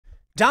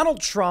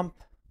Donald Trump,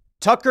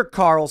 Tucker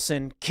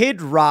Carlson,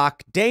 Kid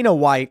Rock, Dana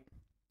White,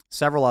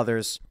 several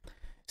others,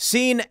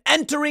 seen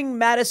entering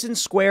Madison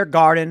Square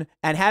Garden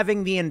and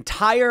having the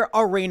entire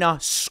arena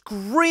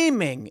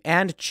screaming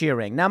and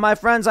cheering. Now, my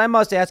friends, I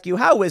must ask you,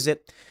 how is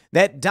it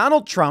that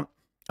Donald Trump,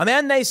 a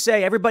man they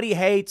say everybody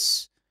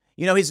hates,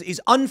 he's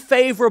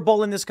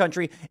unfavorable in this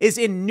country, is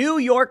in New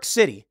York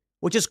City,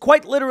 which is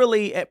quite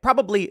literally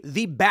probably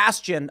the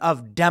bastion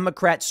of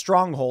Democrat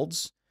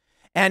strongholds.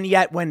 And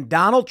yet when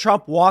Donald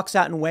Trump walks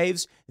out and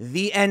waves,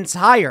 the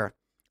entire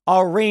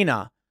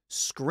arena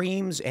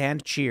screams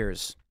and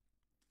cheers.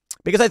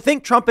 Because I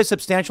think Trump is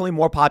substantially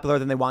more popular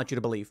than they want you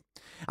to believe.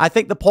 I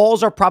think the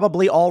polls are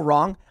probably all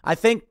wrong. I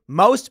think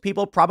most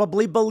people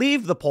probably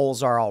believe the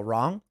polls are all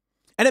wrong.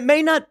 And it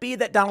may not be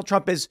that Donald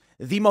Trump is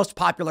the most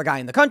popular guy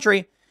in the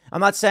country. I'm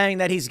not saying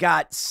that he's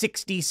got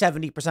 60,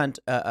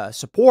 70%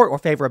 support or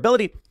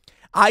favorability.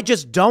 I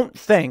just don't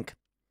think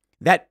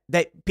that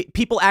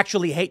people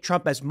actually hate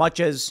Trump as much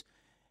as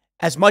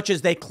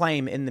they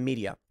claim in the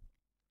media.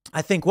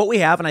 I think what we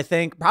have, and I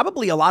think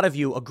probably a lot of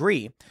you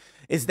agree,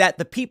 is that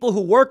the people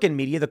who work in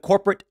media, the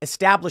corporate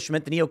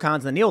establishment, the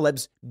neocons and the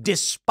neolibs,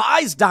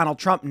 despise Donald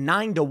Trump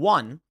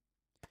 9-1.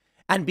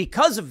 And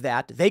because of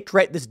that, they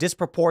create this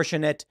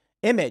disproportionate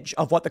image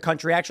of what the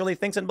country actually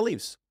thinks and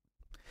believes.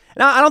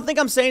 Now, I don't think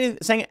I'm saying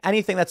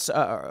anything that's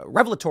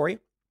revelatory.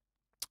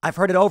 I've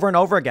heard it over and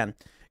over again,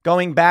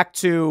 going back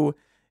to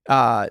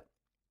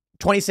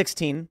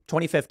 2016,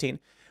 2015,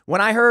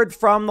 when I heard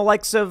from the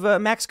likes of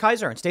Max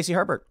Kaiser and Stacey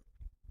Herbert.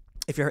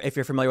 If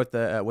you're familiar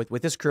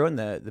with this crew and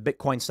the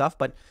Bitcoin stuff,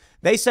 but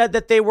they said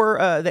that they were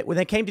that when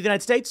they came to the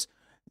United States,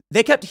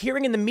 they kept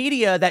hearing in the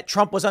media that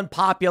Trump was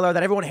unpopular,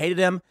 that everyone hated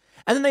him,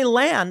 and then they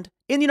land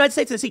in the United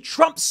States and they see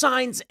Trump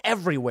signs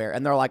everywhere,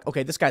 and they're like,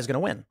 okay, this guy's going to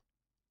win.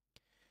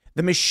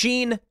 The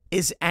machine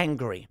is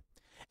angry.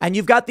 And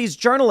you've got these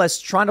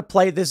journalists trying to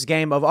play this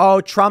game of,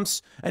 oh,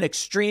 Trump's an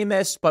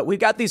extremist. But we've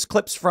got these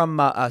clips from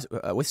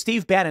with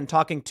Steve Bannon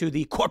talking to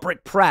the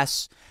corporate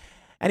press.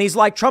 And he's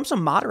like, Trump's a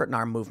moderate in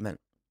our movement.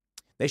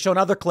 They show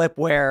another clip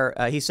where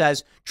he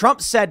says,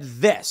 Trump said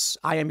this,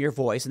 I am your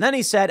voice. And then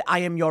he said, I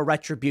am your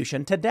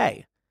retribution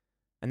today.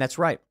 And that's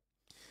right.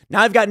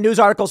 Now I've got news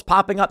articles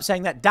popping up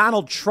saying that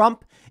Donald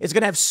Trump is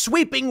going to have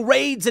sweeping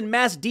raids and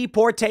mass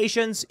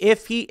deportations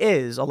if he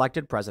is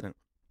elected president.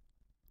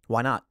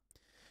 Why not?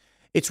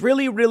 It's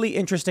really, really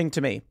interesting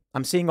to me.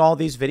 I'm seeing all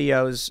these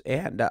videos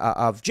and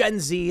of Gen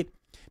Z.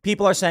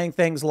 People are saying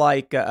things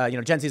like,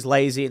 Gen Z's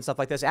lazy and stuff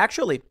like this.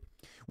 Actually,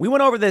 we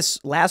went over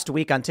this last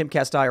week on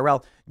Timcast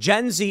IRL.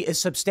 Gen Z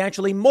is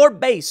substantially more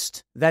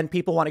based than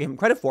people want to give him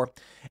credit for,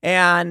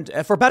 and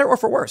for better or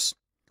for worse.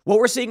 What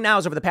we're seeing now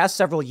is over the past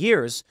several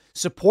years,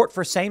 support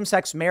for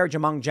same-sex marriage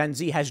among Gen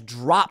Z has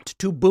dropped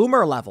to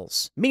boomer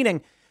levels,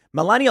 meaning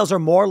millennials are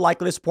more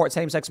likely to support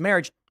same-sex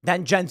marriage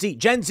than Gen Z.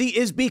 Gen Z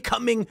is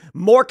becoming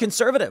more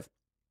conservative,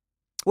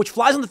 which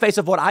flies in the face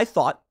of what I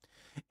thought.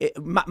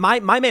 My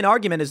main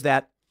argument is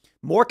that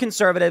more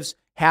conservatives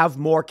have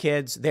more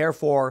kids.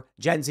 Therefore,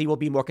 Gen Z will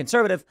be more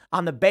conservative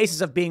on the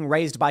basis of being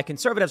raised by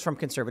conservatives from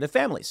conservative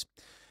families.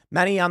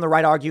 Many on the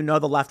right argue, no,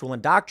 the left will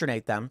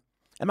indoctrinate them.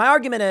 And my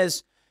argument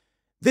is,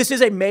 this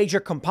is a major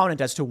component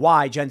as to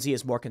why Gen Z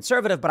is more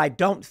conservative, but I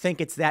don't think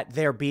it's that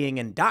they're being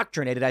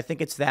indoctrinated. I think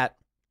it's that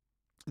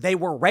they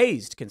were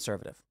raised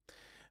conservative.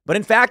 But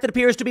in fact, it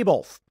appears to be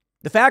both.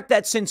 The fact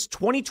that since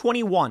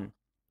 2021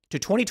 to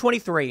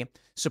 2023,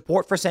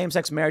 support for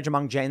same-sex marriage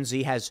among Gen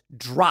Z has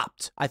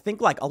dropped, I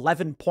think like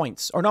 11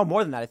 points, or no,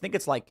 more than that. I think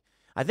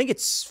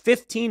it's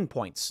 15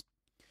 points,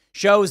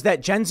 shows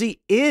that Gen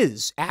Z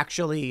is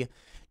actually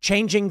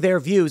changing their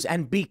views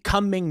and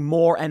becoming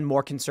more and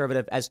more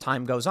conservative as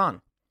time goes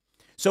on.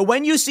 So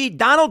when you see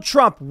Donald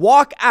Trump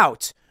walk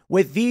out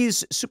with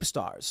these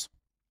superstars,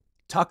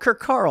 Tucker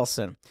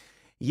Carlson,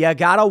 you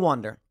gotta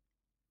wonder.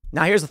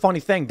 Now, here's the funny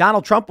thing.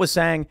 Donald Trump was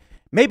saying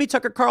maybe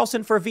Tucker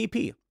Carlson for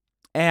VP.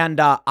 And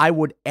I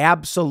would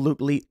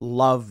absolutely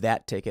love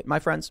that ticket. My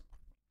friends,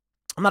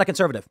 I'm not a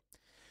conservative.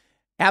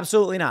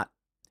 Absolutely not.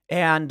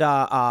 And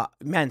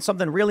man,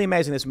 something really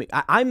amazing this week.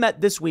 I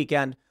met this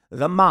weekend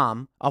the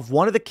mom of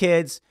one of the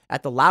kids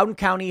at the Loudoun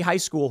County High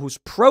School who's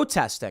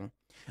protesting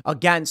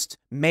against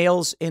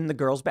males in the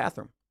girls'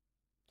 bathroom.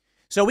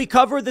 So we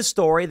covered the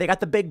story. They got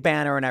the big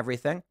banner and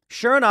everything.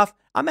 Sure enough,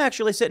 I'm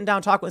actually sitting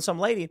down talking with some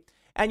lady,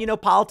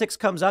 and politics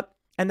comes up,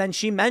 and then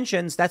she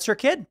mentions that's her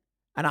kid.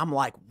 And I'm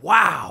like,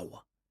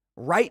 wow,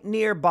 right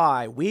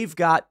nearby, we've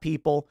got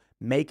people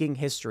making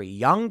history,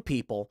 young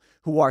people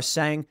who are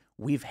saying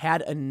we've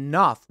had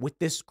enough with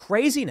this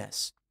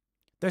craziness.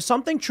 There's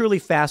something truly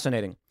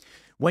fascinating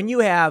when you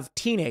have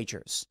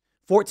teenagers,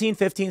 14,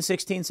 15,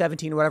 16,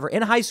 17, whatever,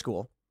 in high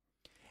school.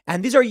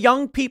 And these are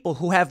young people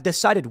who have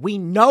decided we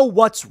know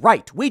what's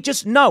right. We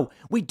just know.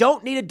 We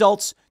don't need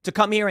adults to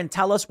come here and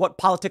tell us what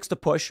politics to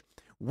push.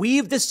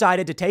 We've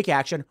decided to take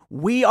action.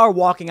 We are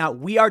walking out.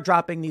 We are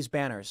dropping these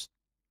banners.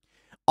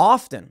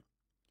 Often,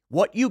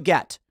 what you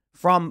get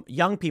from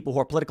young people who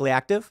are politically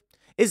active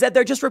is that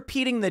they're just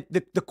repeating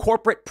the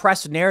corporate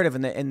press narrative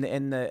in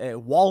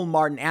the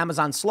Walmart and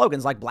Amazon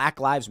slogans like Black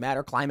Lives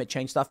Matter, climate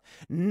change stuff.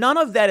 None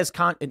of that is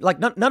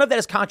none of that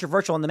is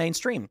controversial in the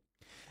mainstream.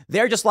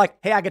 They're just like,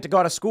 hey, I get to go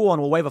out of school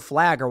and we'll wave a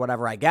flag or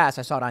whatever. I guess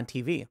I saw it on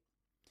TV.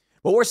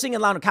 What we're seeing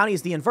in Loudoun County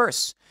is the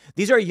inverse.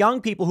 These are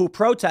young people who are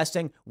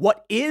protesting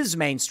what is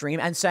mainstream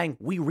and saying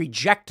we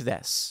reject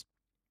this.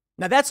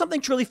 Now, that's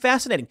something truly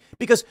fascinating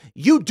because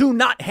you do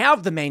not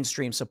have the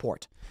mainstream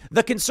support.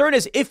 The concern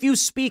is if you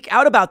speak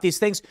out about these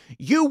things,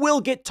 you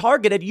will get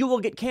targeted, you will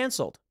get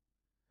canceled.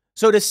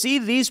 So to see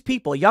these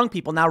people, young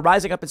people now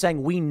rising up and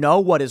saying, we know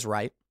what is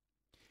right.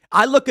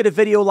 I look at a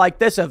video like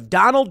this of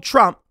Donald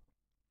Trump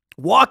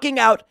walking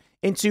out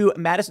into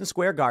Madison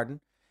Square Garden,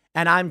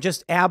 and I'm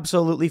just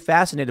absolutely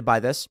fascinated by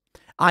this.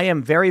 I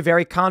am very,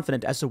 very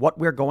confident as to what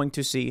we're going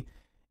to see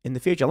in the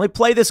future. Let me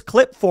play this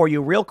clip for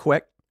you real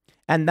quick.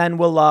 And then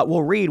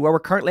we'll read where we're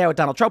currently at with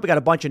Donald Trump. We got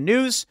a bunch of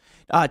news.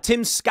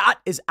 Tim Scott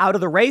is out of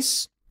the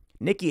race.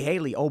 Nikki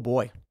Haley, oh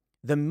boy.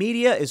 The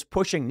media is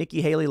pushing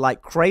Nikki Haley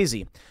like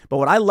crazy. But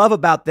what I love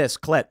about this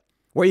clip,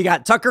 where you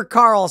got Tucker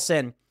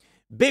Carlson,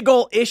 big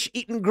ol'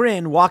 ish-eating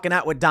grin walking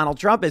out with Donald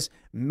Trump, is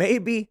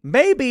maybe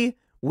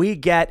we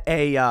get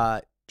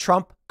a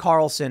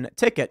Trump-Carlson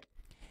ticket.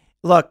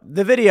 Look,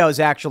 the video is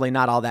actually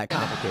not all that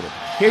complicated.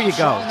 Here you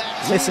go.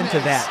 Listen to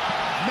that.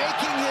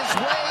 Making his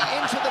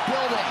way into the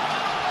building.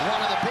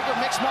 One of the bigger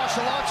mixed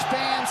martial arts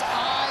fans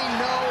I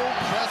know,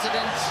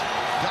 President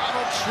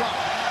Donald Trump,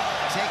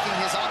 taking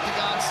his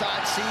octagon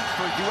side seat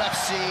for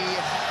UFC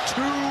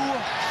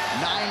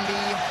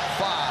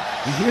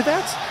 295. You hear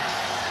that?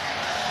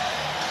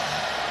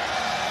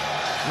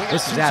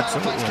 This is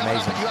absolutely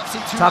amazing.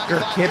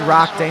 Tucker, Kid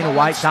Rock, Dana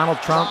White,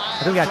 Donald Trump.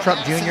 I think we got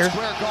Trump Jr.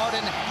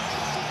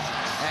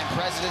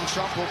 President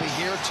Trump will be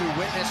here to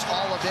witness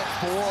all of it.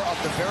 4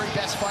 of the very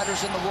best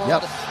fighters in the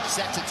world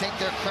set to take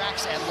their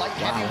cracks at light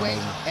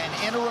heavyweight and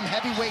interim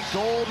heavyweight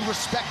gold,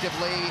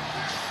 respectively.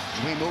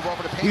 We move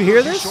over to you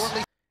hear this?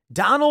 Shortly.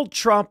 Donald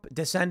Trump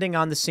descending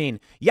on the scene.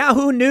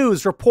 Yahoo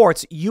News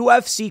reports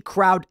UFC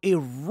crowd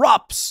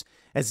erupts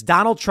as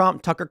Donald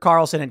Trump, Tucker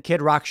Carlson, and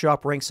Kid Rock show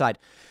up ringside.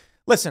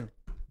 Listen,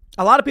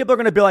 a lot of people are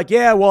going to be like,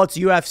 yeah, well, it's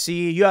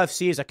UFC.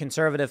 UFC is a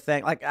conservative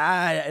thing. Like,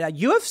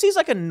 UFC is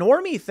like a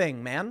normie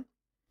thing, man.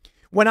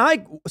 When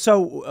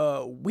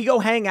we go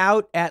hang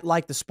out at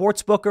like the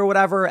sports book or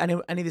whatever, any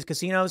of these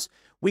casinos,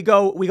 we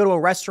go to a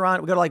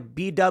restaurant, we go to like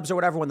B-dubs or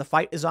whatever when the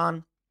fight is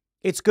on.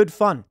 It's good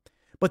fun.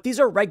 But these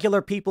are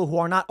regular people who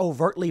are not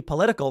overtly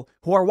political,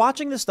 who are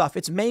watching this stuff.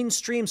 It's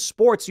mainstream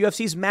sports.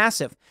 UFC's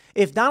massive.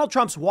 If Donald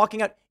Trump's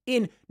walking out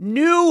in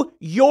New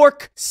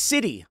York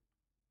City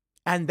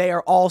and they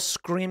are all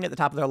screaming at the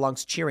top of their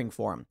lungs, cheering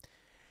for him.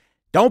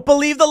 Don't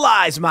believe the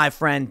lies, my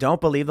friend. Don't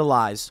believe the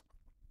lies.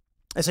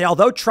 I say,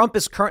 although Trump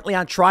is currently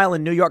on trial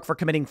in New York for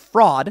committing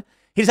fraud,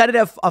 he's had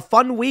a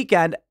fun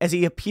weekend as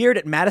he appeared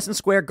at Madison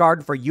Square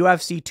Garden for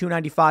UFC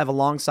 295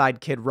 alongside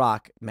Kid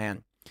Rock.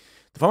 Man,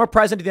 the former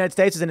president of the United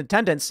States is in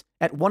attendance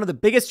at one of the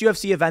biggest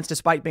UFC events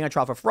despite being on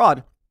trial for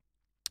fraud.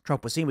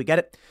 Trump was seen. We get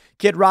it.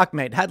 Kid Rock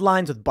made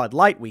headlines with Bud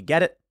Light. We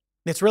get it.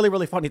 It's really,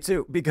 really funny,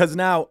 too, because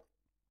now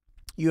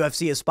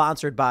UFC is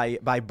sponsored by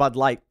Bud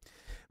Light.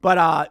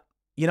 But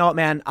you know what,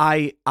 man?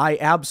 I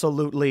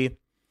absolutely...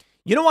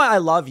 You know why I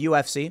love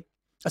UFC?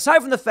 Aside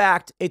from the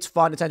fact it's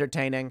fun, it's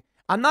entertaining,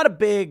 I'm not a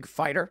big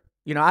fighter.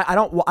 You know, I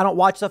don't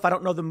watch stuff. I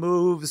don't know the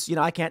moves. You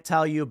know, I can't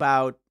tell you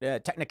about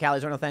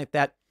technicalities or anything like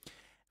that.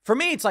 For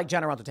me, it's like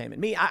general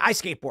entertainment. I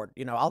skateboard.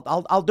 You know,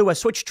 I'll do a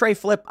switch tray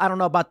flip. I don't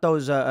know about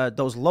those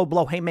low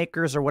blow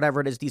haymakers or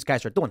whatever it is these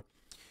guys are doing.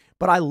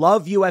 But I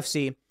love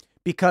UFC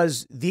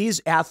because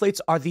these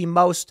athletes are the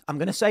most, I'm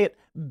going to say it,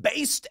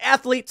 based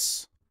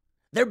athletes.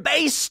 They're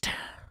based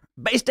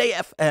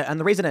AF. And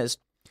the reason is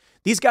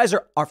these guys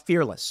are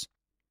fearless.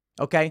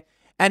 Okay.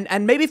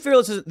 And maybe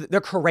fearless they're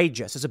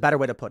courageous is a better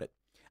way to put it.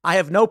 I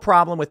have no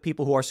problem with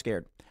people who are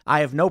scared. I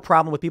have no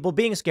problem with people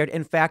being scared.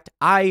 In fact,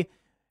 I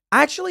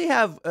actually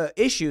have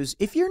issues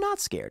if you're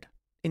not scared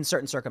in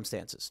certain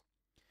circumstances.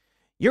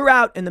 You're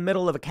out in the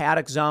middle of a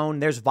chaotic zone.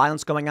 There's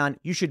violence going on.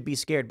 You should be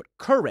scared. But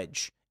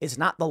courage is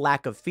not the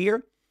lack of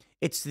fear.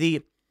 It's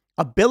the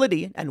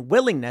ability and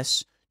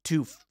willingness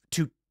to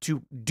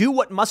do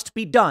what must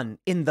be done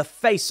in the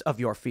face of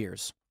your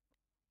fears.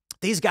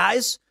 These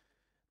guys,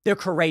 they're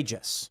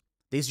courageous.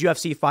 These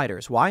UFC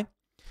fighters. Why?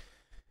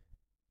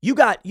 You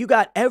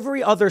got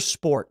every other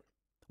sport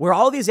where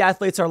all these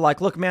athletes are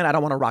like, look, man, I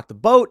don't want to rock the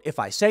boat. If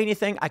I say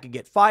anything, I could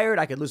get fired.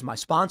 I could lose my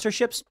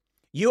sponsorships.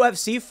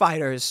 UFC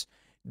fighters,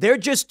 they're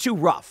just too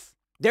rough.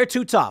 They're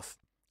too tough.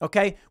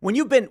 Okay? When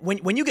you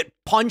get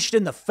punched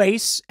in the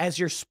face as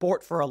your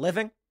sport for a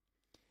living,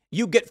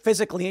 you get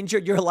physically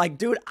injured. You're like,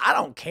 dude, I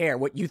don't care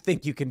what you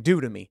think you can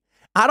do to me.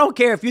 I don't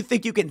care if you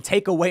think you can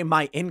take away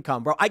my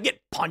income, bro. I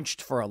get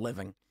punched for a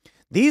living.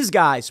 These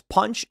guys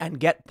punch and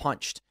get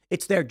punched.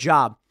 It's their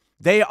job.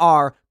 They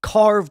are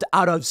carved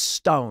out of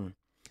stone.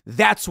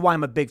 That's why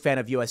I'm a big fan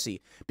of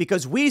UFC,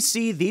 because we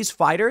see these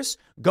fighters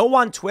go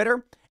on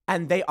Twitter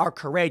and they are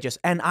courageous.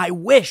 And I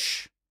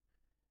wish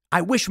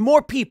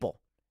more people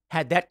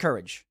had that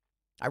courage.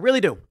 I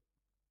really do.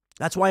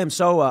 That's why I'm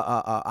so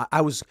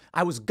I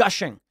was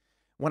gushing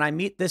when I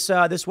meet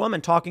this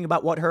woman talking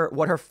about what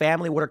her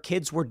family, what her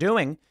kids were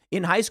doing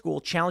in high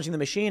school, challenging the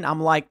machine.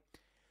 I'm like,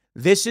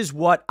 this is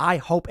what I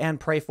hope and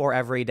pray for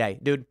every day,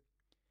 dude.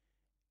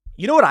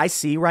 You know what I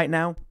see right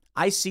now?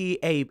 I see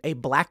a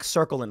black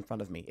circle in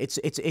front of me.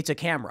 It's a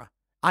camera.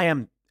 I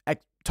am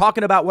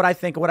talking about what I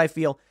think, what I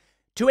feel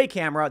to a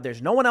camera.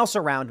 There's no one else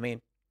around me,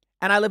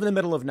 and I live in the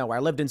middle of nowhere.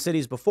 I lived in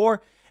cities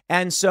before.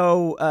 And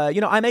so,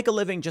 I make a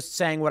living just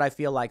saying what I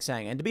feel like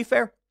saying. And to be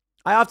fair,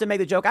 I often make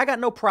the joke, I got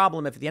no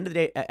problem if at the end of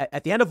the day,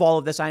 at the end of all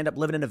of this, I end up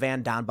living in a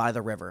van down by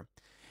the river.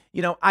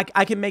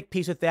 I can make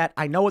peace with that.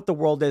 I know what the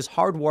world is.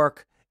 Hard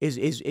work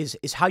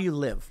is how you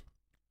live.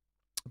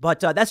 But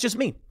that's just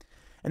me.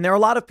 And there are a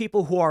lot of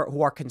people who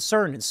are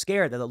concerned and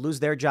scared that they'll lose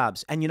their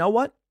jobs. And you know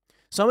what?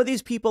 Some of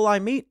these people I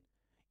meet,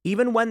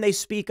 even when they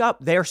speak up,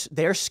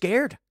 they're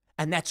scared.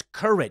 And that's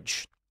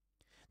courage.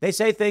 They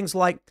say things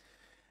like,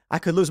 I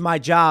could lose my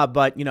job,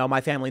 but,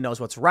 my family knows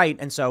what's right.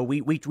 And so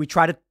we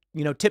try to,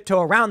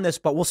 tiptoe around this,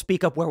 but we'll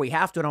speak up where we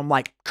have to. And I'm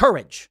like,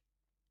 courage.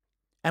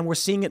 And we're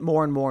seeing it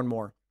more and more and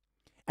more.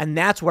 And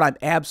that's what I'm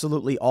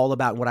absolutely all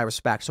about and what I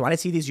respect. So when I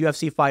see these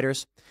UFC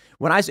fighters,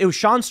 it was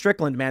Sean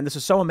Strickland, man, this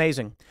is so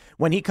amazing.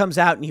 When he comes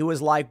out and he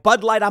was like,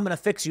 Bud Light, I'm going to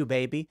fix you,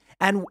 baby.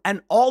 And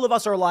all of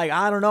us are like,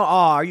 I don't know. Oh,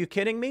 are you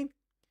kidding me?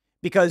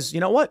 Because you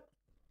know what?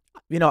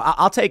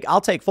 I'll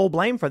take full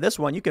blame for this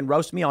one. You can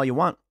roast me all you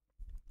want.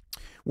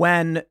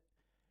 When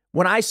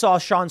I saw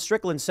Sean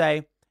Strickland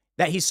say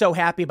that he's so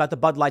happy about the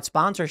Bud Light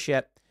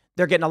sponsorship,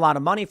 they're getting a lot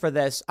of money for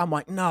this. I'm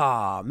like,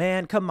 nah,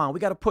 man, come on. We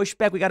got to push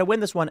back. We got to win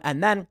this one.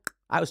 And then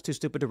I was too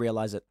stupid to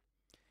realize it.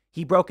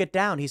 He broke it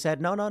down. He said,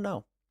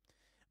 no.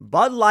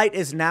 Bud Light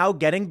is now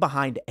getting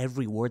behind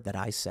every word that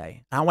I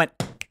say. And I went,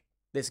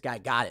 this guy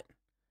got it.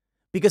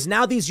 Because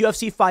now these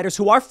UFC fighters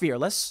who are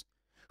fearless,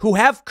 who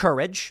have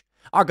courage,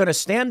 are going to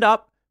stand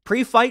up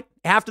pre-fight,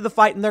 after the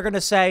fight, and they're going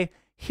to say,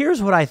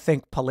 here's what I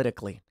think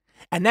politically.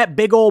 And that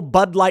big old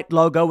Bud Light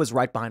logo was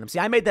right behind him. See,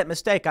 I made that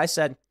mistake. I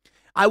said,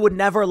 I would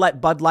never let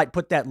Bud Light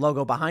put that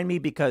logo behind me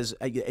because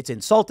it's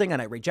insulting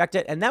and I reject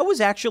it. And that was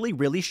actually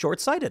really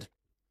short-sighted.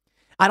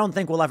 I don't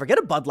think we'll ever get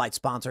a Bud Light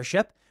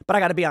sponsorship, but I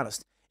got to be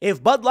honest.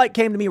 If Bud Light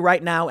came to me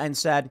right now and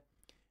said,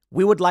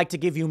 we would like to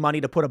give you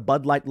money to put a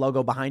Bud Light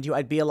logo behind you,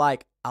 I'd be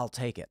like, I'll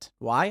take it.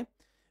 Why?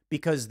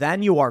 Because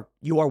then you are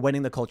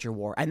winning the culture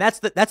war. And that's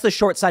the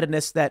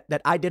short-sightedness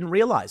that I didn't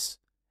realize.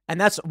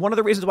 And that's one of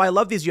the reasons why I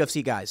love these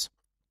UFC guys.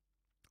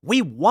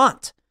 We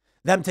want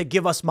them to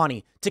give us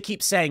money to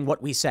keep saying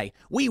what we say.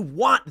 We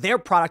want their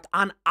product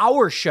on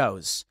our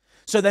shows.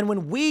 So then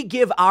when we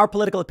give our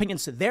political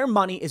opinions, their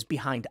money is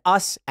behind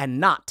us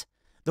and not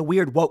the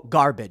weird woke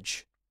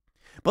garbage.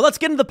 But let's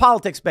get into the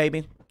politics,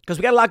 baby, because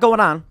we got a lot going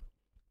on.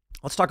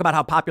 Let's talk about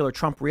how popular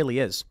Trump really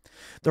is.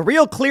 The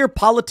Real Clear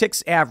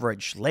Politics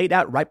average laid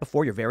out right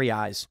before your very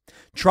eyes.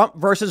 Trump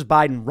versus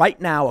Biden right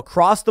now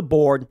across the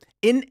board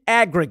in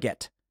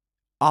aggregate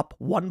up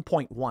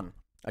 1.1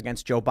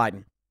 against Joe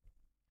Biden.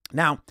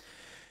 Now,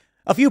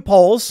 a few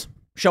polls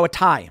show a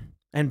tie,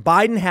 and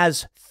Biden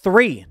has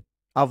 3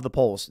 of the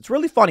polls. It's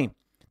really funny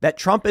that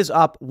Trump is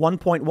up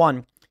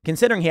 1.1,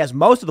 considering he has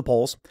most of the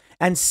polls,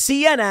 and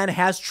CNN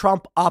has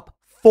Trump up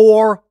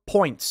 4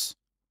 points.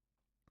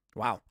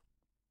 Wow.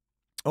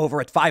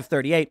 Over at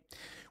 538,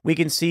 we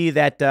can see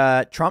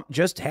that Trump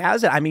just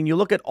has it. I mean, you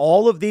look at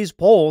all of these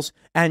polls,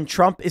 and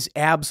Trump is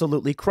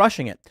absolutely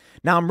crushing it.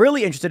 Now, I'm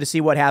really interested to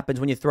see what happens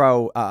when you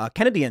throw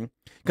Kennedy in,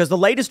 because the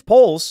latest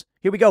polls,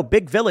 here we go,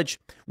 Big Village,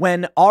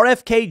 when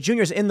RFK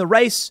Jr. is in the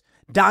race,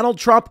 Donald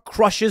Trump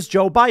crushes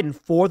Joe Biden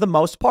for the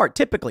most part,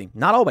 typically,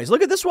 not always.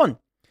 Look at this one.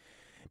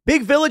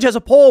 Big Village has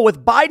a poll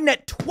with Biden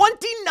at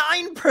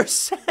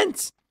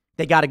 29%.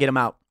 They got to get him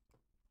out.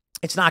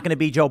 It's not going to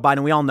be Joe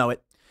Biden. We all know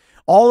it.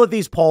 All of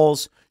these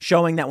polls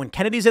showing that when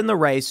Kennedy's in the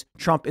race,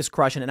 Trump is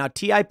crushing it. Now,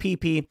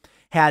 TIPP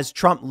has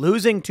Trump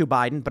losing to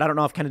Biden, but I don't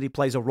know if Kennedy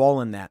plays a role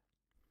in that.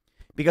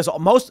 Because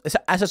most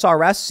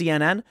SSRS,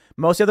 CNN,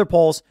 most other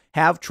polls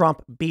have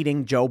Trump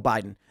beating Joe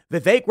Biden.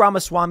 Vivek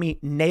Ramaswamy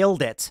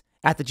nailed it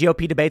at the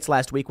GOP debates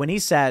last week when he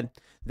said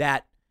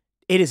that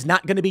it is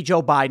not going to be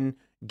Joe Biden.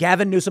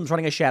 Gavin Newsom's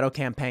running a shadow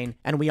campaign,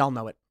 and we all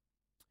know it.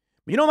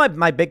 You know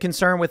my big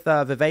concern with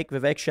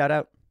Vivek, shout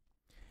out?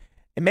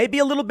 It may be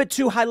a little bit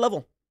too high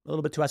level, a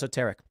little bit too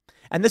esoteric.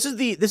 And this is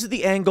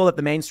the angle that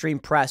the mainstream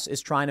press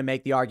is trying to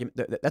make the argument.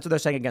 That's what they're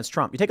saying against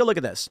Trump. You take a look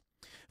at this.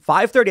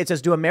 530, it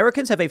says, do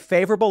Americans have a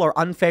favorable or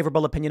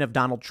unfavorable opinion of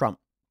Donald Trump?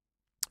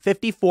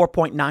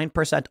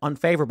 54.9%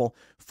 unfavorable,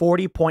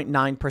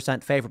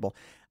 40.9% favorable.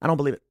 I don't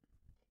believe it.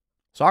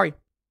 Sorry.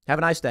 Have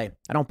a nice day.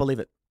 I don't believe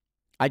it.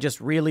 I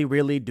just really,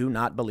 really do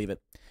not believe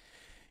it.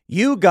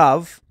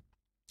 YouGov,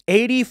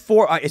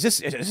 84. Is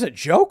this a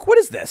joke? What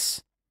is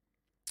this?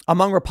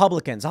 Among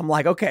Republicans, I'm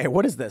like, okay,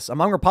 what is this?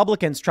 Among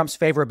Republicans, Trump's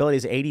favorability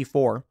is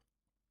 84.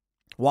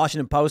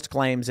 Washington Post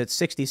claims it's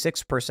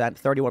 66%,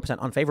 31%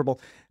 unfavorable.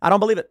 I don't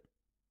believe it.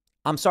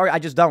 I'm sorry, I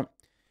just don't.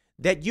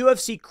 That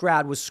UFC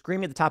crowd was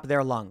screaming at the top of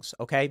their lungs,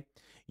 okay?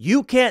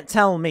 You can't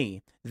tell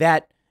me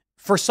that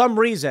for some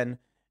reason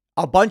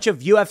a bunch of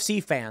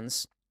UFC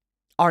fans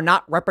are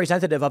not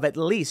representative of, at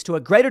least to a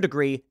greater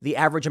degree, the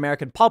average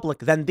American public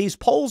than these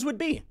polls would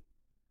be.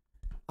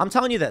 I'm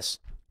telling you this.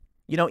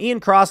 You know, Ian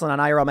Crossland on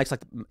IRL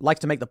likes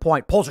to make the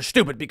point, polls are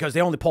stupid because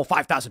they only poll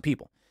 5,000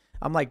 people.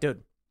 I'm like,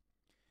 dude,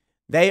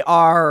 they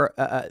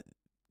are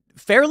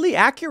fairly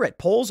accurate.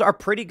 Polls are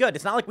pretty good.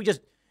 It's not like we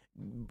just,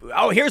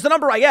 oh, here's the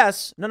number, I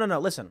guess. No.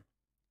 Listen,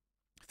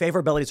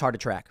 favorability is hard to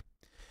track.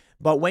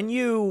 But when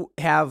you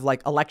have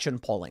like election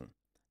polling,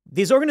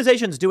 these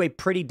organizations do a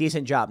pretty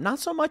decent job. Not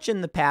so much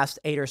in the past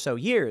 8 or so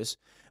years,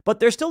 but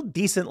they're still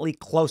decently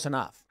close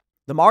enough.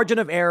 The margin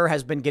of error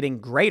has been getting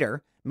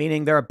greater,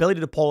 meaning their ability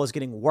to poll is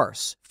getting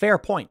worse. Fair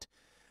point.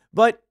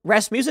 But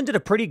Rasmussen did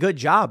a pretty good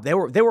job. They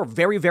were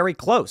very, very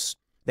close.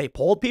 They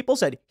polled people,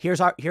 said,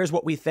 here's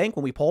what we think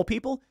when we poll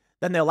people.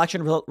 Then the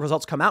election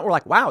results come out. We're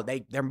like, wow,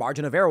 their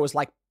margin of error was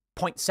like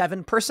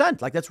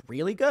 0.7%. Like, that's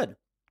really good.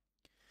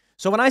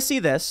 So when I see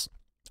this,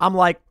 I'm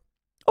like,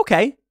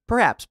 okay,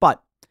 perhaps.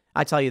 But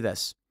I tell you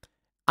this,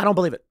 I don't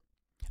believe it.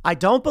 I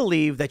don't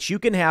believe that you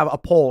can have a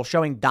poll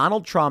showing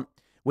Donald Trump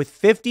with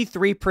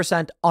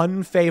 53%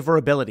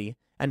 unfavorability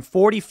and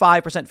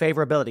 45%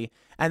 favorability.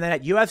 And then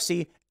at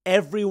UFC,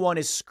 everyone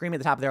is screaming at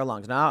the top of their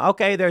lungs. Now,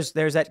 okay, there's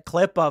that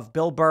clip of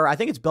Bill Burr. I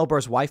think it's Bill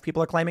Burr's wife,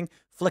 people are claiming,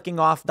 flicking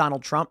off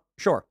Donald Trump.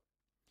 Sure.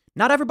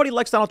 Not everybody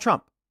likes Donald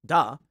Trump.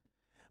 Duh.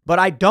 But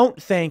I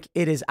don't think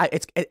it is.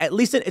 It's at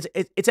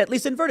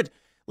least inverted.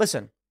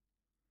 Listen,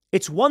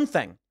 it's one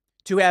thing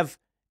to have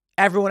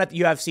everyone at the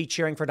UFC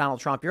cheering for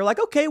Donald Trump. You're like,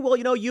 okay, well,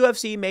 you know,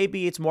 UFC,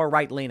 maybe it's more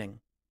right leaning.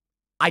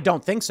 I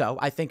don't think so.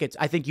 I think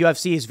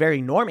UFC is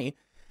very normie.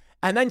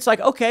 And then it's like,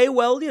 okay,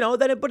 well, you know,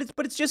 but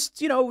it's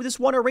just, you know, this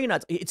one arena.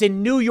 It's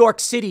in New York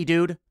City,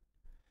 dude.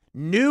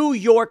 New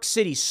York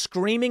City,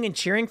 screaming and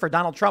cheering for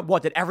Donald Trump.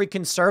 What, did every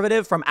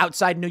conservative from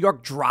outside New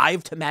York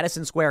drive to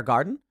Madison Square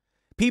Garden?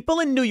 People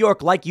in New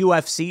York like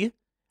UFC.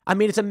 I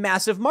mean, it's a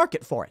massive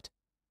market for it.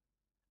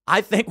 I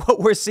think what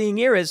we're seeing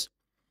here is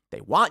they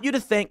want you to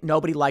think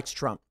nobody likes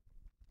Trump.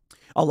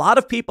 A lot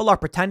of people are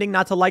pretending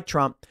not to like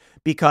Trump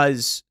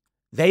because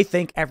they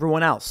think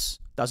everyone else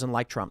doesn't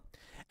like Trump.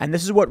 And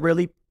this is what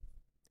really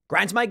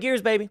grinds my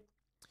gears, baby.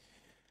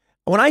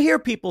 When I hear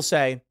people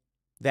say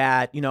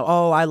that, you know,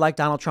 oh, I like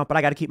Donald Trump, but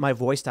I got to keep my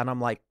voice down.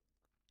 I'm like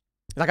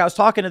I was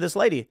talking to this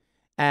lady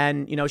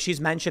and, you know, she's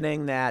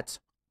mentioning that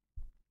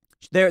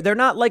they're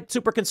not like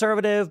super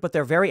conservative, but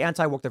they're very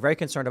anti-woke. They're very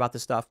concerned about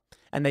this stuff.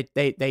 And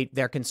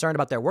they're concerned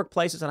about their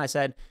workplaces. And I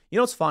said, you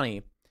know, it's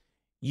funny.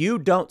 You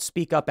don't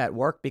speak up at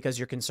work because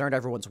you're concerned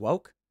everyone's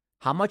woke.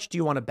 How much do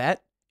you want to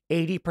bet?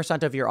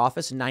 80% of your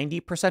office,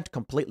 90%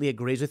 completely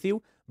agrees with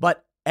you,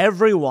 but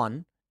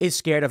everyone is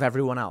scared of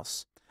everyone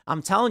else.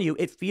 I'm telling you,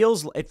 it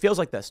feels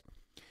like this.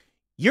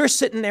 You're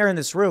sitting there in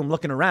this room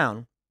looking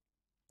around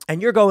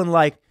and you're going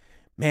like,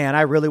 man,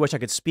 I really wish I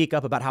could speak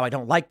up about how I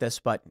don't like this,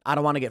 but I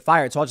don't want to get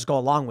fired. So I'll just go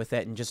along with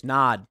it and just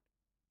nod.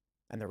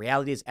 And the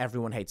reality is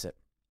everyone hates it.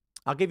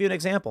 I'll give you an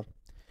example.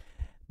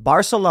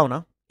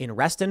 Barcelona in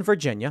Reston,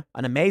 Virginia,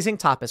 an amazing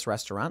tapas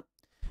restaurant.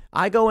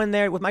 I go in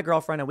there with my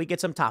girlfriend and we get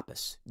some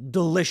tapas.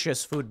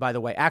 Delicious food, by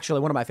the way.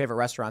 Actually, one of my favorite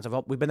restaurants.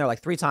 We've been there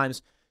like 3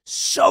 times.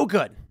 So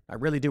good. I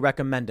really do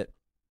recommend it.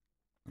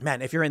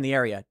 Man, if you're in the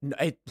area,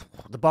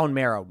 the bone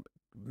marrow,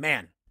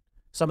 man,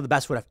 some of the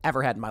best food I've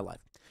ever had in my life.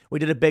 We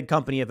did a big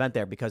company event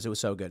there because it was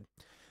so good.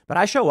 But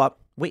I show up,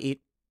 we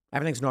eat,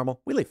 everything's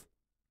normal, we leave.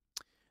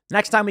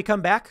 Next time we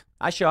come back,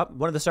 I show up,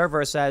 one of the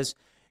servers says,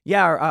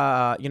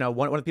 yeah, you know,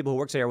 one of the people who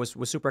works there was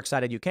super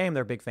excited you came.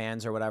 They're big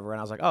fans or whatever. And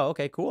I was like, oh,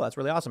 okay, cool. That's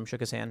really awesome. Shook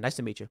his hand. Nice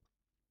to meet you.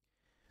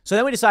 So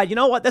then we decide, you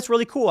know what? That's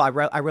really cool. I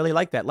really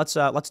like that. Let's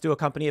do a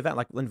company event.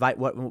 Like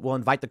we'll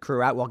invite the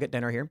crew out. We'll get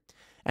dinner here.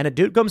 And a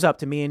dude comes up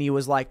to me and he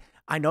was like,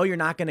 I know you're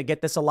not going to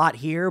get this a lot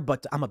here,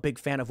 but I'm a big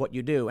fan of what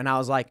you do. And I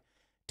was like,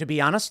 to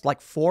be honest,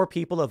 like 4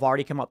 people have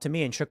already come up to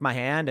me and shook my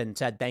hand and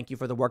said, thank you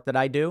for the work that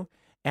I do.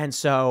 And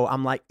so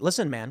I'm like,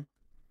 listen, man,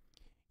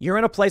 you're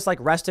in a place like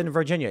Reston,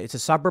 Virginia. It's a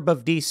suburb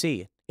of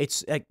DC.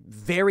 It's like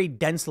very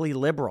densely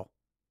liberal.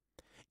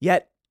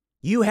 Yet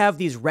you have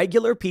these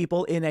regular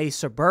people in a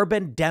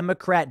suburban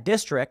Democrat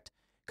district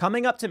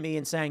coming up to me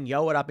and saying,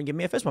 yo, what up, and give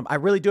me a fist bump. I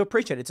really do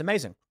appreciate it. It's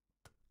amazing.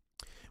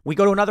 We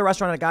go to another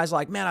restaurant and a guy's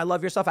like, man, I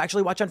love your stuff. I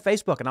actually watch on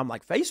Facebook. And I'm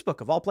like, Facebook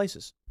of all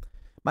places.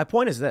 My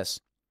point is this.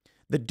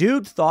 The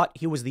dude thought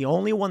he was the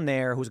only one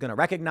there who's going to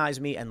recognize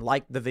me and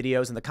like the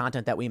videos and the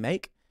content that we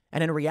make.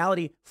 And in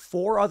reality,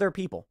 3 other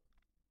people,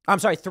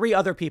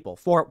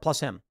 4 plus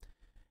him,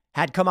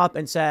 had come up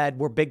and said,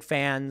 we're big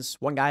fans.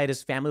 One guy had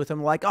his family with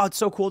him, like, oh, it's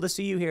so cool to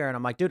see you here. And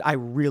I'm like, dude, I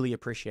really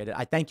appreciate it.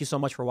 I thank you so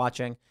much for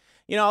watching.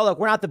 You know, look,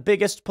 we're not the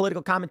biggest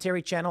political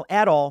commentary channel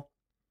at all.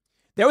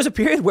 There was a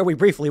period where we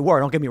briefly were.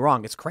 Don't get me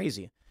wrong. It's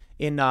crazy.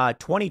 In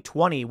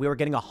 2020, we were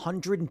getting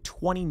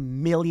 120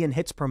 million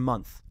hits per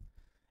month.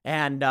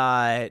 And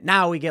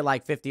now we get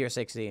like 50 or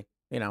 60,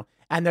 you know,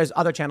 and there's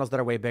other channels that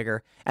are way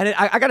bigger. And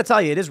I got to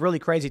tell you, it is really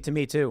crazy to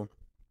me, too.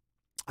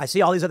 I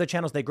see all these other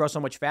channels, they grow so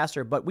much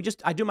faster, but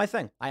I do my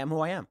thing. I am who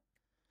I am.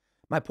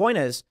 My point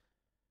is,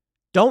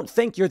 don't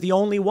think you're the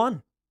only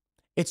one.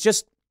 It's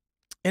just,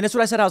 And that's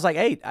what I said. I was like,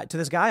 hey, to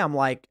this guy, I'm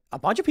like, a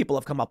bunch of people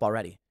have come up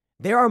already.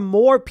 There are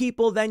more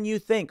people than you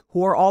think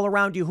who are all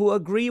around you who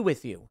agree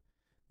with you.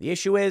 The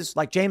issue is,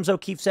 like James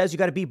O'Keefe says, you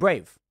got to be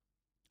brave.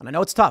 And I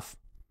know it's tough.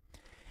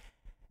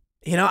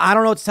 You know, I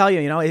don't know what to tell you.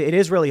 You know, it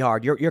is really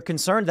hard. You're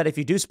concerned that if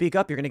you do speak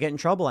up, you're going to get in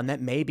trouble. And that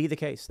may be the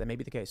case. That may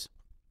be the case.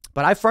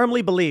 But I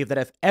firmly believe that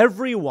if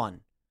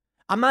everyone,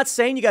 I'm not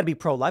saying you got to be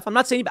pro-life. I'm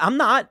not saying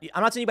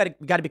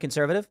you got to be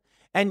conservative.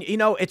 And, you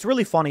know, it's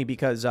really funny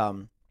because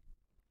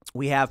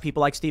we have people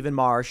like Stephen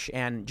Marsh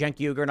and Cenk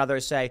Uygur and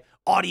others say,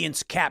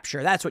 audience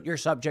capture, that's what you're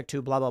subject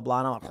to, blah, blah,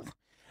 blah.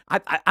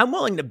 And I'm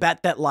willing to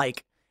bet that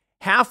like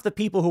half the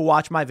people who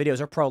watch my videos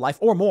are pro-life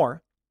or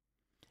more.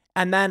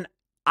 And then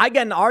I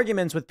get in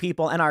arguments with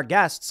people and our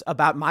guests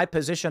about my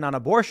position on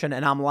abortion.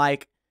 And I'm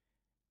like,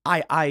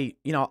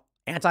 you know,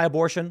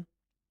 anti-abortion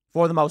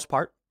for the most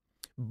part,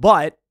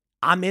 but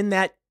I'm in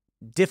that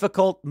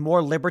difficult,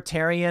 more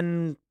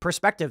libertarian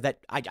perspective that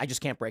I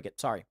just can't break it.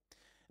 Sorry.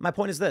 My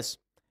point is this.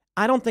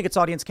 I don't think it's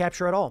audience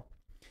capture at all.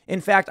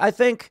 In fact, I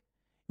think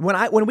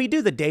when we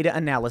do the data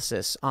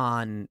analysis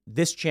on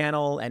this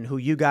channel and who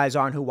you guys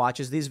are and who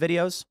watches these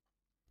videos,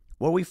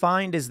 what we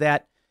find is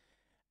that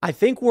I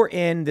think we're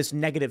in this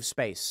negative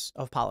space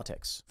of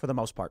politics for the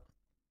most part.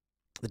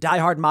 The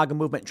diehard MAGA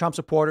movement and Trump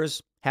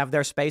supporters have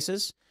their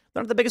spaces.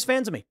 They're not the biggest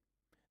fans of me.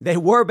 They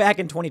were back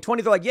in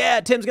 2020. They're like, yeah,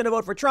 Tim's going to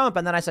vote for Trump.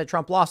 And then I said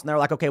Trump lost. And they're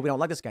like, okay, we don't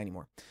like this guy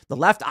anymore. The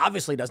left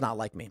obviously does not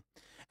like me.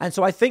 And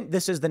so I think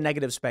this is the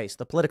negative space,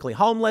 the politically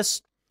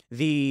homeless,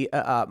 the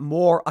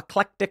more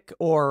eclectic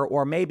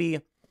or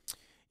maybe,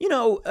 you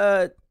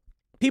know,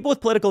 people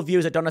with political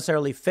views that don't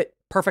necessarily fit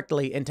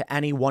perfectly into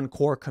any one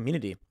core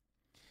community.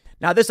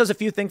 Now, this does a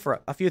few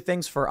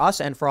things for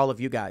us and for all of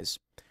you guys.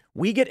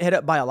 We get hit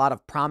up by a lot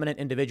of prominent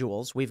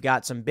individuals. We've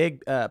got some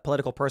big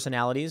political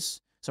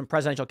personalities, some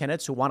presidential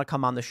candidates who want to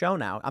come on the show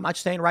now. I'm not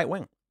just saying right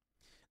wing.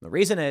 The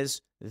reason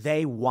is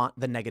they want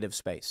the negative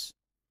space.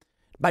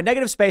 By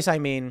negative space, I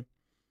mean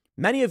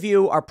many of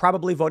you are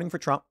probably voting for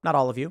Trump. Not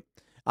all of you.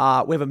 We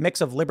have a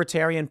mix of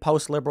libertarian,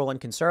 post-liberal, and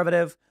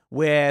conservative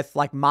with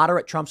like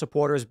moderate Trump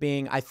supporters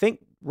being, I think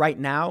right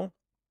now,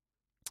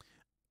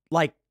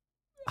 like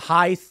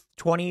high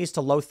 20s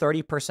to low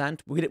 30%.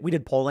 We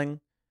did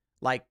polling.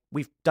 Like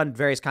we've done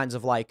various kinds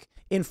of like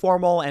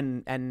informal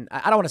and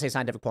I don't want to say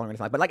scientific polling or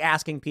anything, but like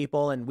asking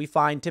people. And we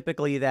find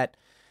typically that,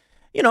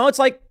 you know, it's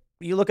like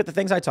you look at the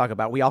things I talk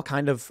about. We all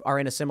kind of are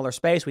in a similar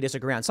space. We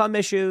disagree on some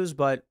issues,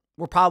 but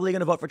we're probably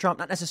going to vote for Trump.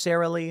 Not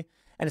necessarily.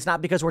 And it's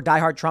not because we're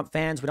diehard Trump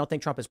fans. We don't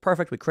think Trump is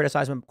perfect. We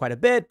criticize him quite a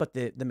bit, but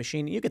the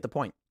machine, you get the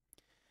point.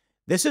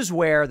 This is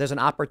where there's an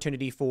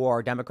opportunity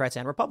for Democrats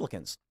and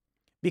Republicans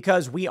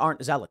because we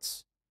aren't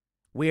zealots.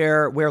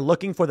 We're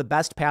looking for the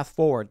best path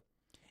forward,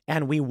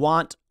 and we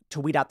want to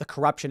weed out the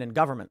corruption in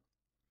government.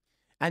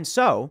 And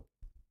so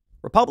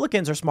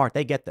Republicans are smart.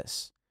 They get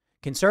this.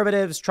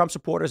 Conservatives, Trump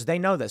supporters, they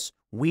know this.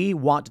 We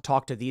want to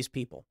talk to these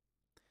people.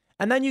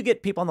 And then you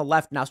get people on the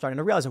left now starting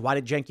to realize, why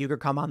did Cenk Uygur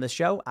come on this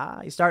show?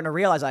 He's starting to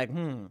realize like,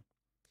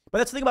 But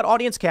that's the thing about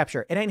audience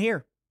capture. It ain't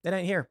here. It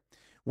ain't here.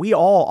 We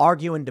all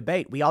argue and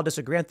debate. We all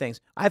disagree on things.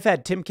 I've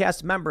had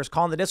Timcast members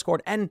call in the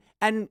Discord and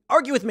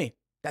argue with me.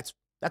 That's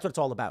what it's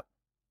all about.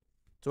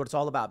 That's what it's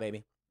all about,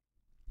 baby.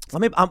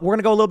 We're going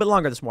to go a little bit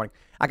longer this morning.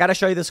 I got to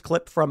show you this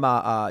clip from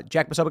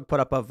Jack Posobiec put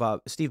up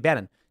of Steve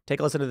Bannon.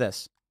 Take a listen to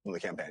this. The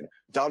campaign.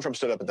 Donald Trump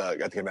stood up at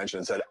the convention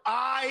and said,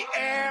 I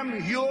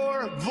am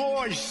your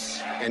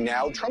voice. And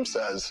now Trump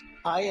says,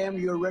 I am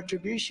your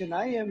retribution.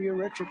 I am your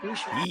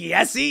retribution.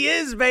 Yes, he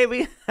is,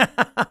 baby.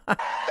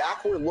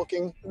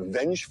 backward-looking,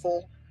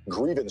 vengeful,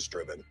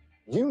 grievance-driven.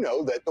 You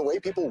know that the way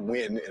people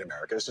win in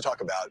America is to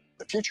talk about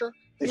the future.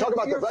 They talk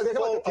about the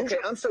future. Okay,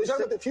 I'm so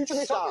sick. The future.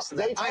 They talk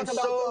I'm about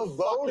so the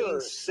voters.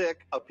 fucking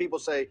sick of people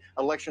say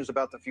elections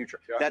about the future.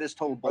 Yeah. That is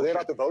total Are bullshit. they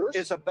about the voters?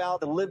 It's about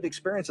the lived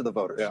experience of the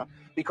voters. Yeah.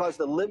 Because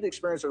the lived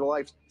experience of their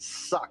life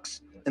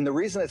sucks. And the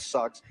reason it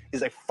sucks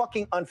is a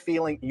fucking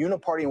unfeeling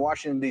uniparty in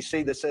Washington,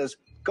 D.C. that says,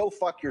 go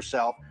fuck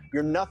yourself.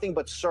 You're nothing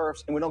but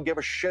serfs, and we don't give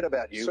a shit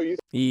about you.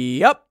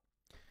 Yep.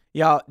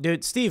 Yeah,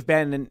 dude, Steve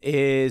Bannon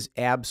is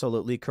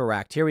absolutely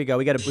correct. Here we go.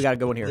 We got to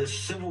go in here. The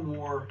civil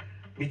war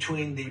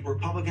between the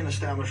Republican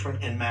establishment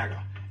and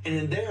MAGA. And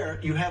in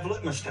there, you have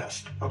litmus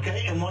tests,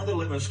 okay? And one of the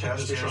litmus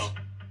tests is Trump.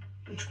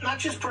 Not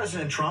just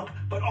President Trump,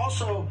 but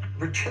also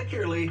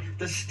particularly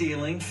the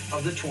stealing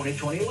of the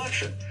 2020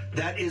 election.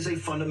 That is a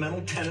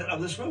fundamental tenet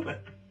of this movement.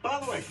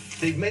 By the way,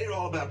 they've made it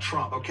all about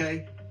Trump,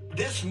 okay?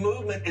 This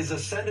movement is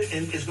ascended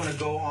and is going to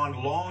go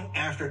on long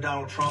after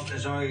Donald Trump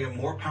is going to get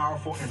more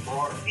powerful and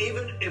broader.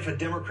 Even if a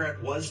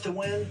Democrat was to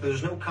win,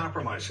 there's no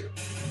compromise here.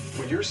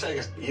 What you're saying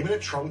is, even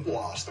if Trump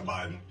lost to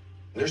Biden,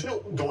 there's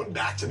no going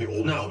back to the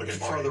old Republican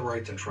Party. Farther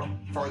right than Trump.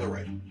 Farther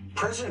right.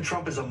 President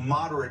Trump is a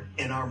moderate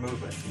in our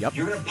movement. Yep.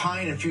 You're going to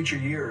pine in future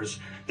years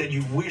that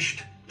you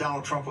wished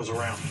Donald Trump was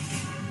around.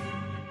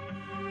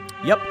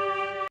 Yep.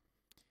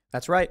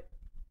 That's right.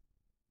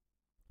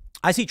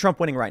 I see Trump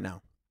winning right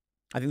now.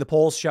 I think the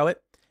polls show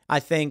it. I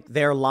think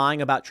they're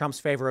lying about Trump's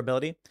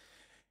favorability.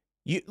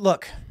 You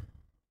look,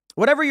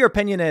 whatever your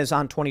opinion is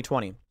on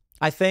 2020,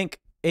 I think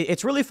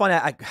it's really fun.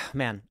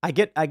 I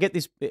get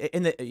these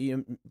in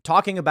the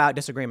talking about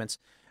disagreements.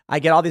 I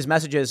get all these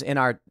messages in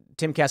our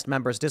Timcast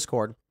members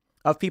Discord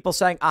of people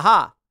saying,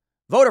 aha,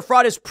 voter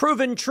fraud is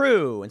proven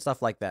true and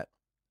stuff like that.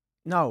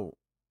 No,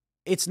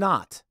 it's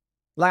not.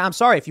 Like, I'm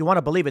sorry if you want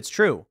to believe it's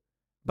true,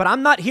 but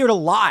I'm not here to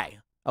lie.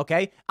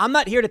 OK, I'm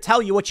not here to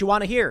tell you what you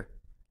want to hear.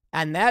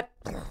 And that,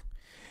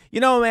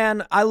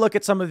 man, I look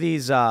at some of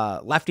these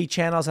lefty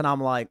channels and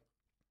I'm like,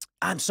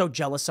 I'm so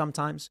jealous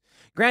sometimes.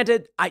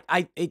 Granted,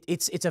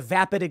 it's a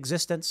vapid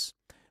existence,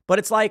 but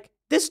it's like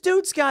this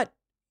dude's got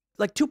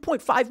like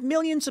 2.5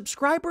 million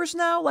subscribers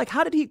now. Like,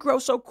 how did he grow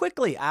so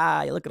quickly?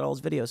 You look at all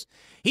his videos.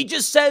 He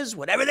just says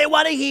whatever they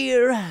want to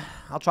hear.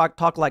 I'll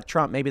talk like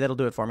Trump. Maybe that'll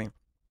do it for me.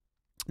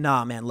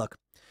 Nah, man, look.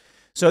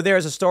 So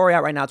there's a story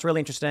out right now. It's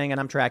really interesting, and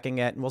I'm tracking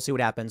it, and we'll see what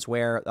happens,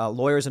 where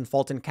lawyers in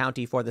Fulton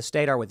County for the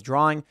state are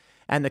withdrawing.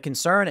 And the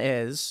concern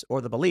is,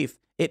 or the belief,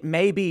 it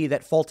may be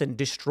that Fulton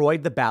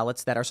destroyed the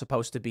ballots that are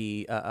supposed to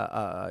be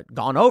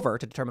gone over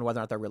to determine whether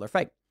or not they're real or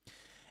fake.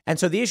 And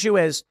so the issue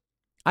is,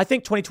 I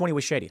think 2020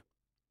 was shady.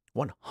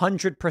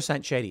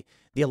 100% shady.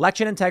 The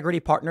Election Integrity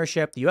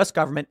Partnership, the U.S.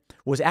 government,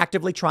 was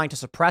actively trying to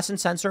suppress and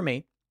censor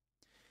me.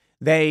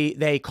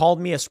 They called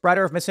me a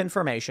spreader of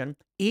misinformation,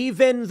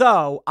 even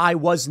though I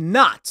was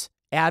not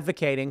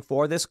advocating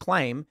for this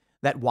claim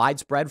that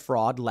widespread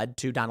fraud led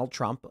to Donald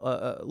Trump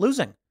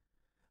losing.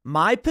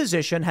 My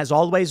position has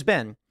always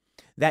been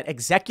that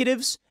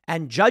executives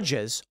and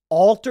judges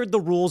altered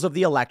the rules of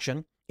the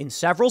election in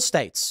several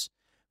states.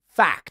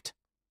 Fact.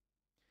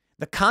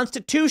 The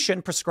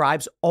Constitution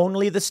prescribes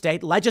only the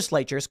state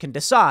legislatures can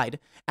decide,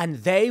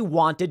 and they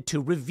wanted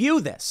to review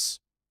this.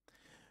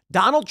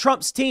 Donald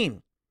Trump's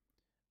team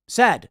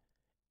said,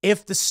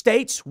 if the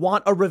states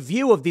want a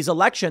review of these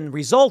election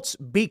results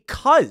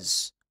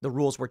because the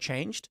rules were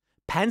changed,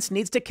 Pence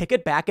needs to kick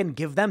it back and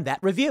give them that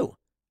review.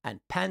 And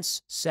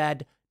Pence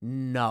said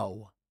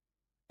no.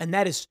 And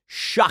that is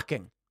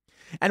shocking.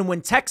 And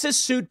when Texas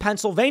sued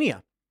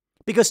Pennsylvania,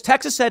 because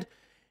Texas said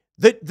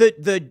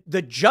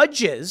the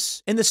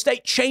judges in the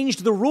state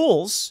changed the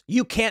rules,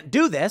 you can't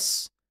do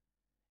this.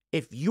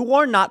 If you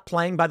are not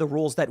playing by the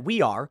rules that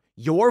we are,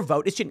 your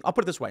vote is cheating. I'll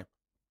put it this way.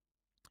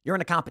 You're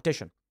in a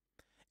competition.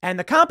 And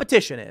the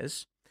competition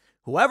is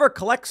whoever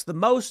collects the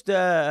most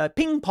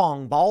ping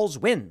pong balls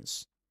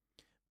wins.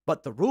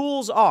 But the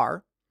rules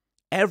are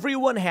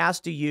everyone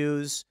has to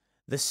use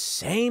the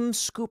same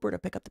scooper to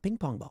pick up the ping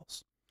pong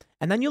balls.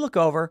 And then you look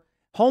over,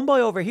 homeboy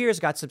over here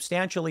has got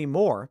substantially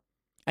more.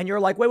 And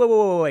you're like,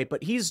 wait,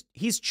 but he's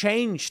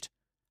changed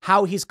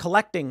how he's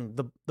collecting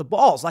the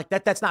balls. Like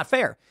that's not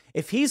fair.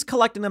 If he's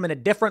collecting them in a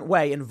different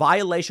way in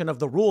violation of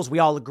the rules we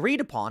all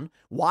agreed upon,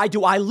 why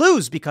do I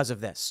lose because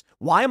of this?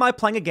 Why am I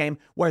playing a game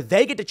where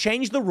they get to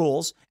change the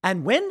rules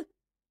and win?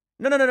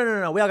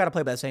 No. We all got to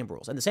play by the same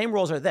rules. And the same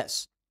rules are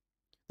this.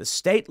 The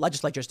state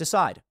legislatures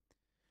decide.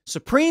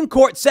 Supreme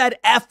Court said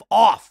F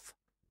off.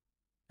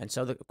 And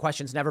so the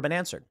question's never been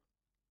answered.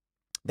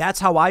 That's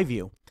how I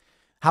view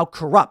how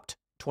corrupt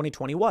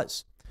 2020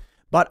 was.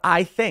 But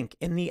I think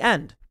in the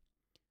end,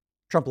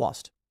 Trump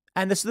lost.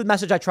 And this is the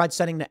message I tried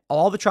sending to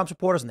all the Trump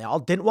supporters, and they all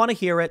didn't want to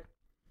hear it.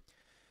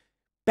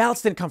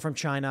 Ballots didn't come from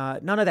China.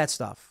 None of that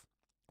stuff.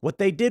 What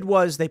they did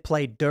was they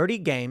played dirty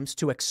games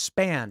to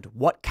expand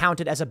what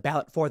counted as a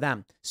ballot for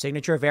them.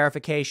 Signature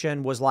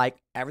verification was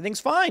like, everything's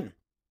fine.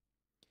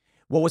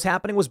 What was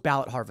happening was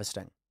ballot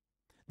harvesting.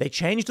 They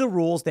changed the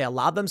rules. They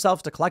allowed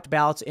themselves to collect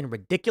ballots in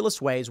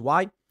ridiculous ways.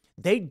 Why?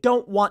 They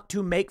don't want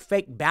to make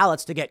fake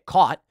ballots to get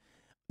caught.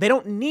 They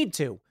don't need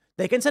to.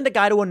 They can send a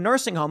guy to a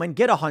nursing home and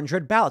get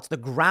 100 ballots. The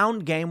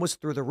ground game was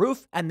through the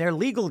roof, and their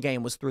legal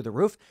game was through the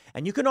roof.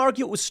 And you can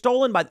argue it was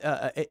stolen by.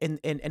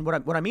 And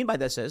what I mean by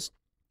this is,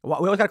 we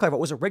always got to clarify: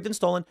 was it rigged and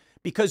stolen?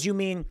 Because you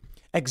mean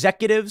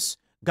executives,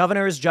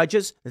 governors,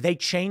 judges, they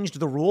changed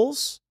the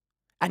rules,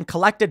 and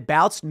collected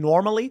ballots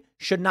normally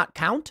should not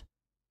count.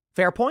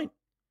 Fair point.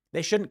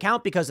 They shouldn't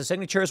count because the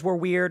signatures were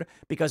weird,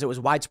 because it was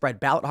widespread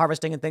ballot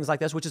harvesting and things like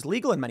this, which is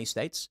legal in many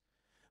states.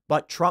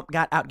 But Trump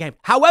got outgamed.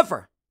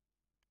 However,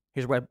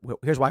 here's why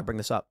I bring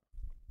this up.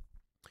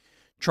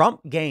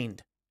 Trump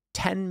gained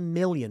 10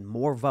 million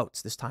more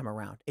votes this time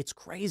around. It's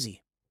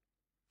crazy.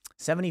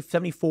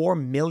 74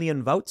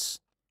 million votes.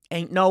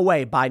 Ain't no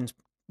way Biden's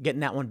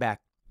getting that one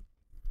back.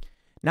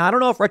 Now, I don't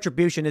know if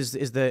retribution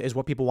is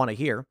what people want to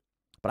hear,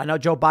 but I know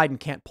Joe Biden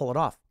can't pull it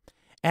off.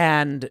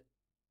 And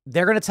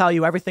they're going to tell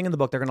you everything in the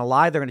book. They're going to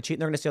lie. They're going to cheat.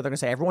 They're going to steal. They're going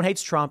to say everyone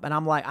hates Trump. And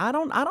I'm like, I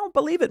don't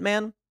believe it,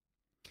 man.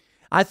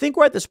 I think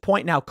we're at this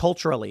point now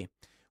culturally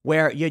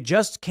where you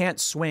just can't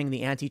swing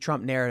the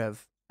anti-Trump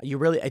narrative.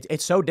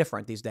 It's so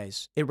different these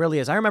days. It really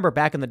is. I remember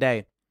back in the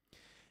day,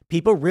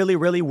 people really,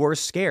 really were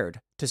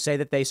scared to say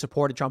that they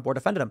supported Trump or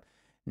defended him.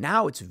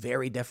 Now it's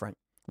very different.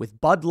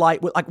 With Bud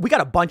Light, we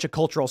got a bunch of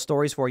cultural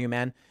stories for you,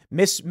 man.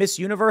 Miss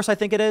Universe, I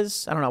think it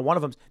is. I don't know. One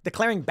of them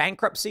declaring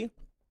bankruptcy.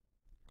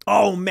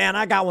 Oh, man,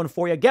 I got one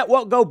for you. Get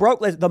Woke, Go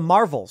Broke. The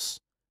Marvels.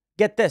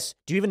 Get this.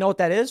 Do you even know what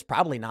that is?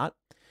 Probably not.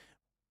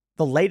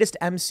 The latest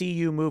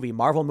MCU movie,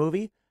 Marvel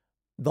movie,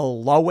 The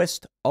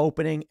lowest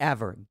opening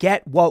ever.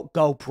 Get woke,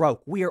 go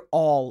broke. We are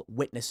all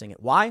witnessing it.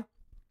 Why?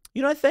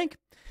 You know what I think?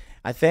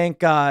 I think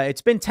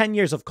it's been 10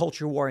 years of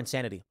culture war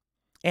insanity.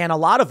 And a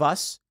lot of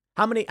us,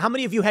 how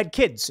many of you had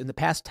kids in the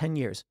past 10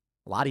 years?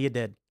 A lot of you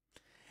did.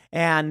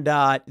 And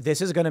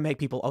this is going to make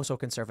people oh so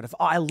conservative.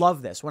 Oh, I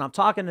love this. When I'm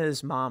talking to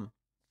this mom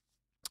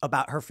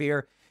about her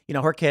fear, you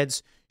know, her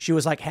kids, she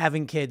was like,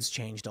 having kids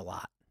changed a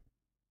lot.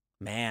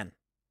 Man.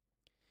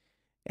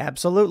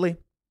 Absolutely.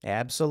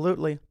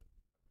 Absolutely.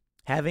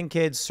 Having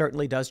kids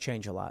certainly does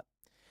change a lot.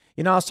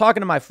 You know, I was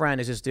talking to my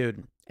friend, is this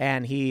dude,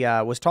 and he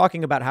was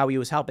talking about how he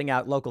was helping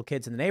out local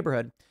kids in the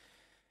neighborhood,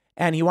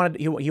 and he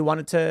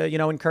wanted to, you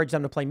know, encourage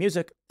them to play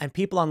music, and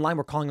people online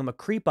were calling him a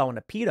creepo and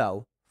a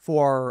pedo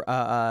for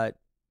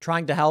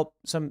trying to help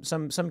some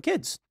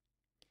kids.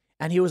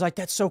 And he was like,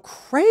 that's so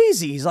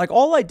crazy. He's like,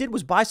 all I did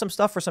was buy some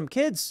stuff for some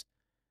kids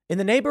in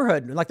the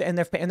neighborhood, like, and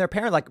their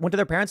parent like went to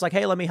their parents like,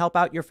 hey, let me help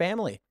out your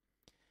family.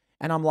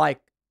 And I'm like,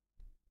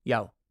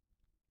 yo,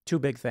 two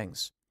big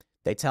things.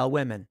 They tell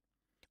women,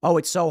 oh,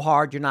 it's so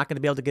hard, you're not going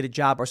to be able to get a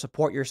job or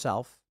support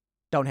yourself.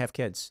 Don't have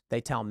kids. They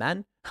tell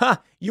men,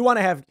 you want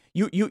to have,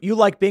 you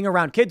like being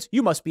around kids?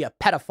 You must be a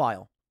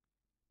pedophile.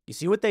 You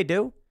see what they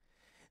do?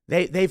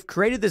 They've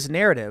created this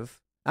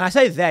narrative. And I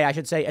say they, I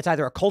should say it's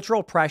either a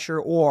cultural pressure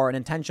or an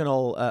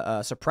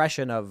intentional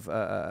suppression of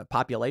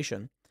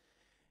population.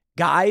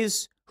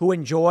 Guys who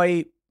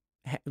enjoy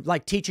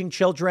like teaching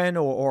children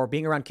or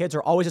being around kids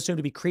are always assumed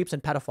to be creeps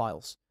and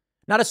pedophiles.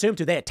 Not assumed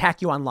to, they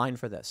attack you online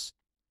for this.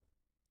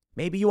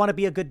 Maybe you want to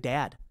be a good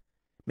dad.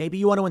 Maybe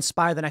you want to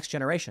inspire the next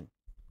generation.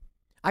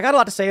 I got a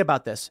lot to say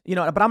about this, you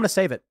know, but I'm going to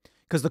save it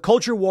because the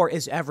culture war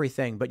is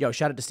everything. But yo,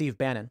 shout out to Steve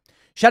Bannon.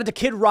 Shout out to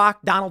Kid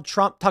Rock, Donald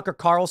Trump, Tucker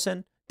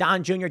Carlson,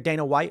 Don Jr.,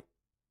 Dana White.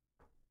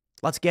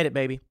 Let's get it,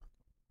 baby.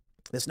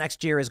 This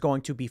next year is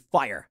going to be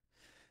fire,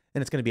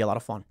 and it's going to be a lot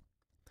of fun.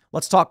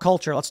 Let's talk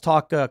culture. Let's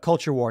talk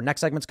culture war.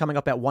 Next segment's coming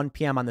up at 1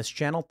 p.m. on this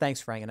channel. Thanks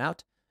for hanging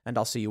out, and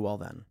I'll see you all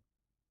then.